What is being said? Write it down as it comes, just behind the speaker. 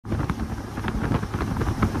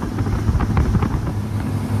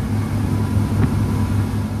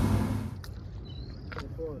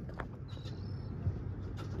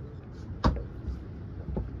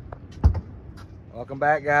Welcome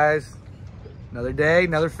back, guys. Another day,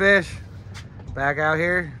 another fish. Back out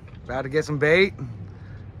here, about to get some bait.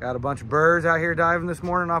 Got a bunch of birds out here diving this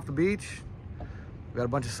morning off the beach. Got a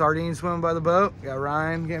bunch of sardines swimming by the boat. Got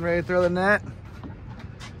Ryan getting ready to throw the net.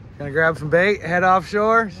 Gonna grab some bait, head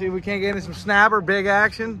offshore, see if we can't get into some snapper, big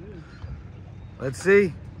action. Let's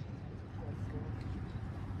see.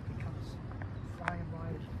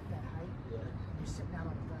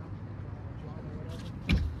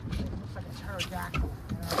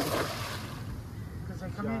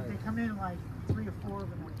 They come in like 3 or 4 of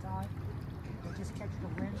them at a time. They just catch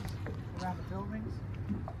the winds around the buildings.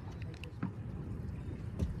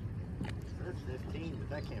 There's 15, but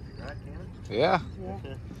that can't be right, can it? Yeah.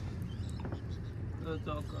 Okay. That's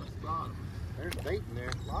all across the bottom. There's bait in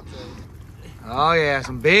there, lots of it. Oh yeah,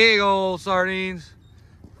 some big old sardines.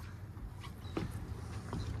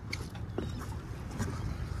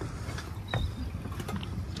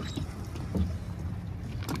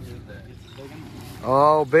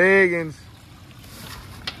 Oh, big uns.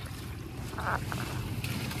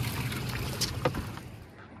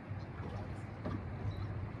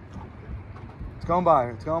 It's going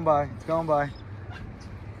by, it's going by, it's going by.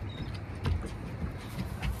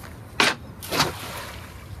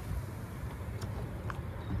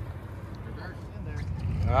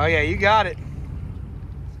 Oh yeah, you got it.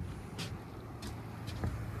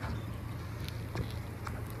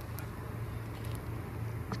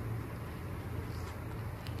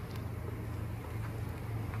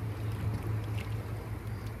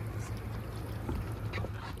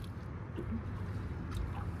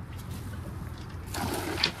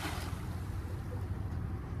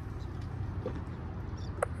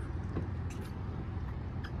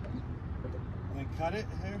 Cut it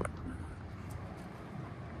here.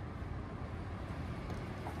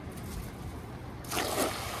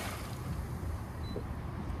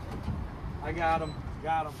 I got him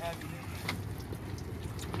heavy.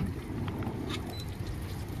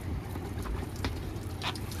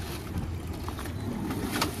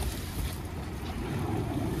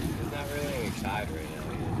 There's not really any side right now.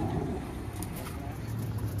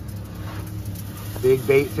 Big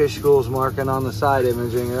bait fish schools marking on the side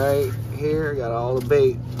imaging right here. Got all the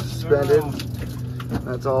bait suspended.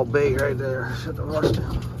 That's all bait right there. Shut the water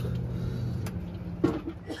down.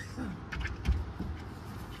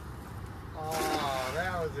 Oh,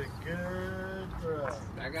 that was a good throw.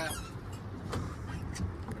 I got.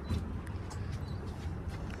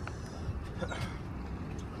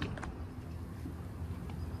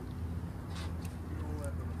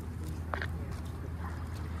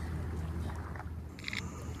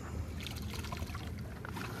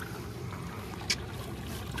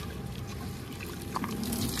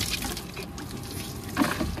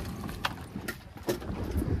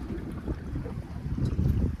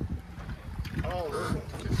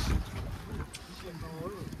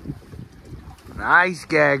 Nice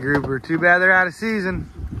gag grouper. Too bad they're out of season.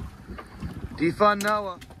 Defund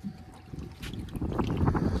Noah.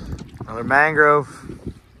 Another mangrove.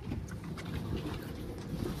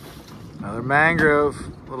 Another mangrove.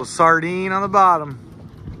 Little sardine on the bottom.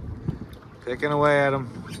 Picking away at them.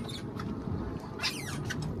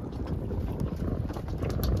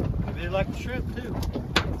 Maybe they like the shrimp too.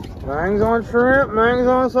 Mangs on shrimp, mangs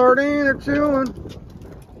on sardine. They're chewing.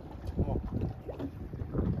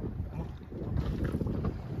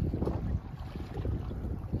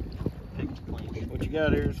 What you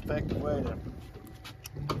got here is an effective way to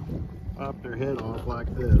pop their head off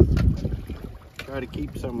like this. Try to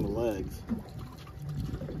keep some of the legs.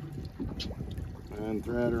 And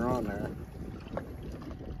thread her on there.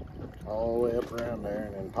 All the way up around there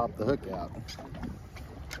and then pop the hook out.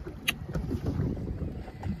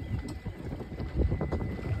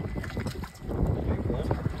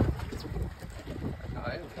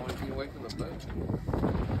 I am 20 feet away from the boat.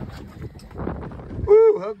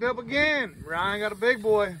 Woo, hooked up again. Ryan got a big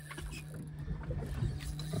boy.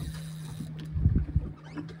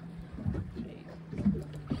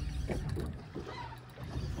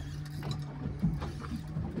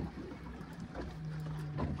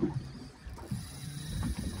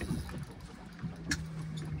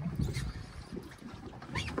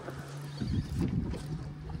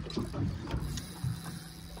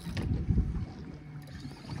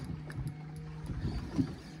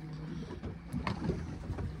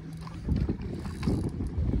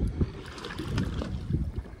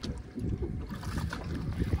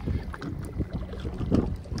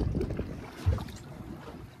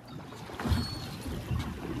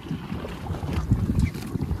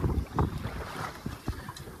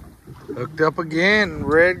 Hooked up again,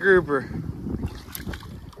 red grouper.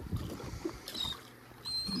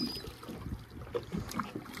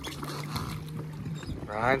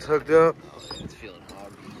 Ryan's hooked up. Oh, yeah, it's feeling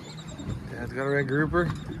hog. Dad's got a red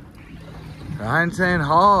grouper. Ryan's saying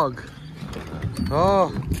hog. Oh,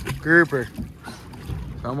 grouper.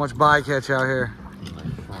 So much bycatch out here.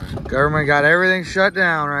 Government got everything shut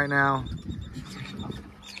down right now.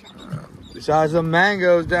 Besides the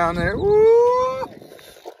mangoes down there. Woo!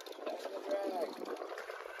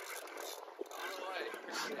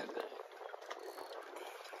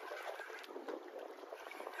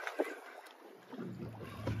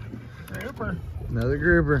 Grouper. Another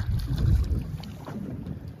grouper.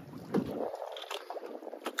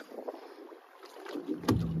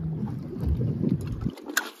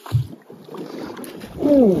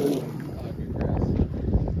 Ooh.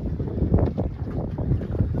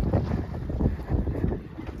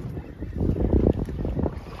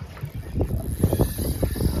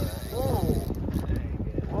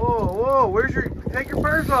 Whoa, where's your, take your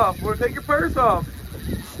purse off. Take your purse off.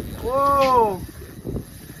 Whoa.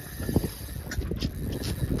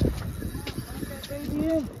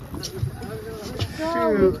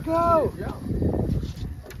 Let's go.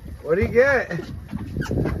 What do you get? I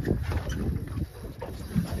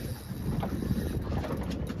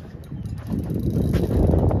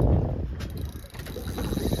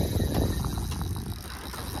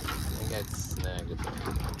think I'd snag it.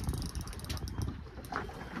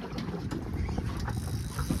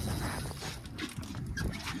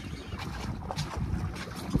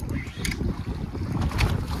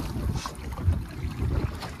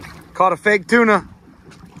 Caught a fake tuna.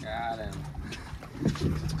 Got him.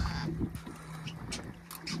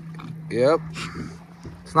 Yep.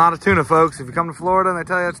 It's not a tuna, folks. If you come to Florida and they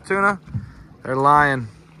tell you it's tuna, they're lying.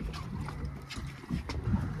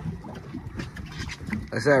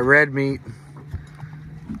 That's that red meat.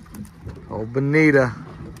 Old bonita.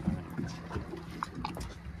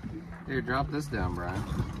 Here, drop this down, Brian.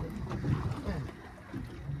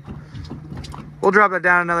 We'll drop that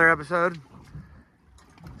down another episode.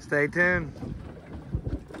 Stay tuned.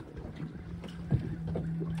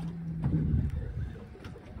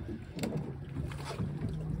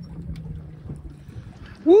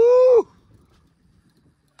 Woo!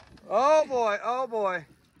 Oh boy, oh boy.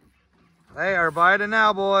 They are biting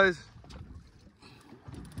now, boys.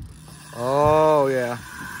 Oh yeah.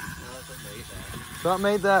 Something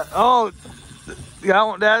made that. Oh, you got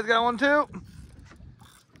one? Dad's got one too?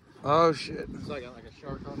 Oh shit. So I got like a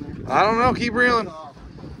shark on there? I don't know, keep reeling.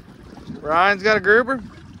 Ryan's got a grouper.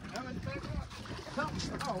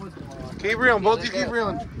 Keep reeling, both of you keep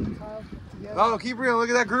reeling. Oh, keep reeling, look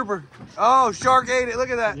at that grouper. Oh, shark ate it,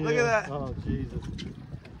 look at that, look at that. Oh, Jesus.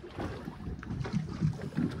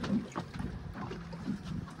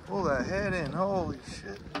 Pull that head in, holy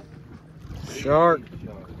shit. Shark,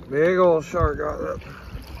 big old shark got that.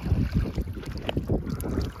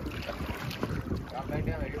 Drop back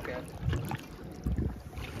down there, you're good.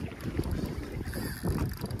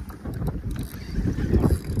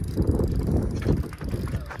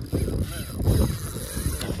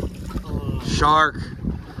 Shark.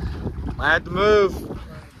 I had to move.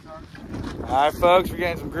 All right, folks, we're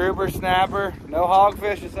getting some grouper, snapper. No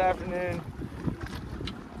hogfish this afternoon.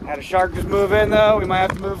 Had a shark just move in though. We might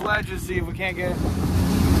have to move ledges, see if we can't get.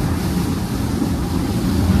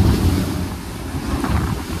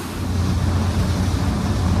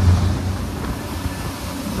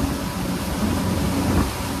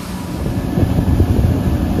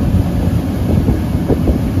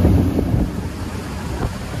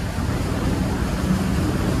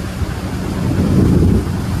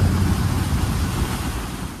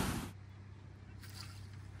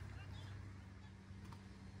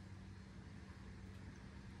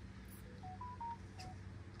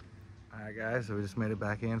 Alright guys, so we just made it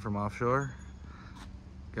back in from offshore.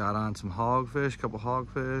 Got on some hogfish, couple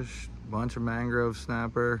hogfish, bunch of mangrove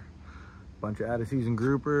snapper, bunch of out of season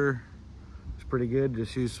grouper. It's pretty good.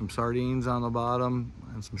 Just used some sardines on the bottom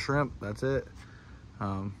and some shrimp. That's it.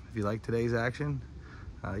 If you like today's action,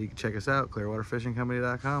 you can check us out,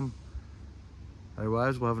 clearwaterfishingcompany.com.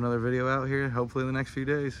 Otherwise, we'll have another video out here hopefully in the next few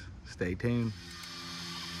days. Stay tuned.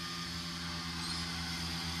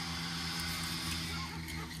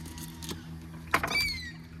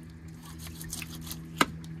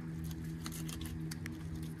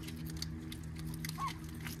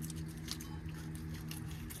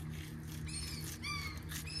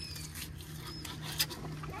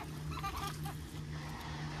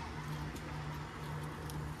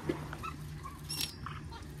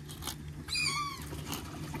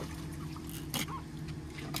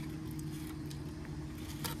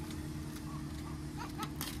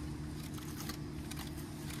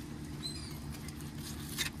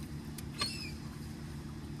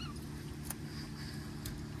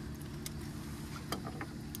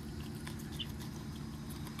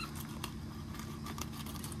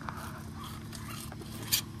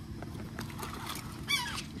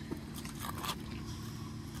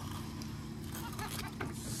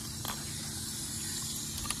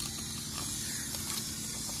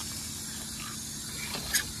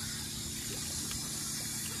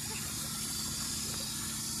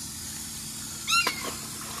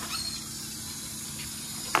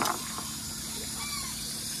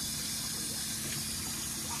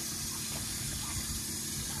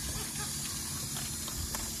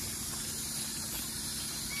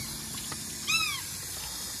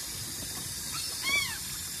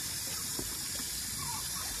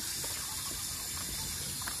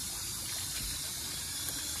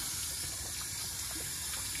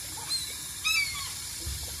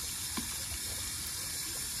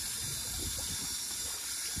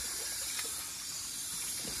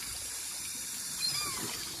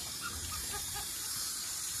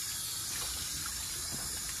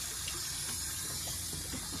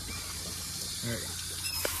 There you go.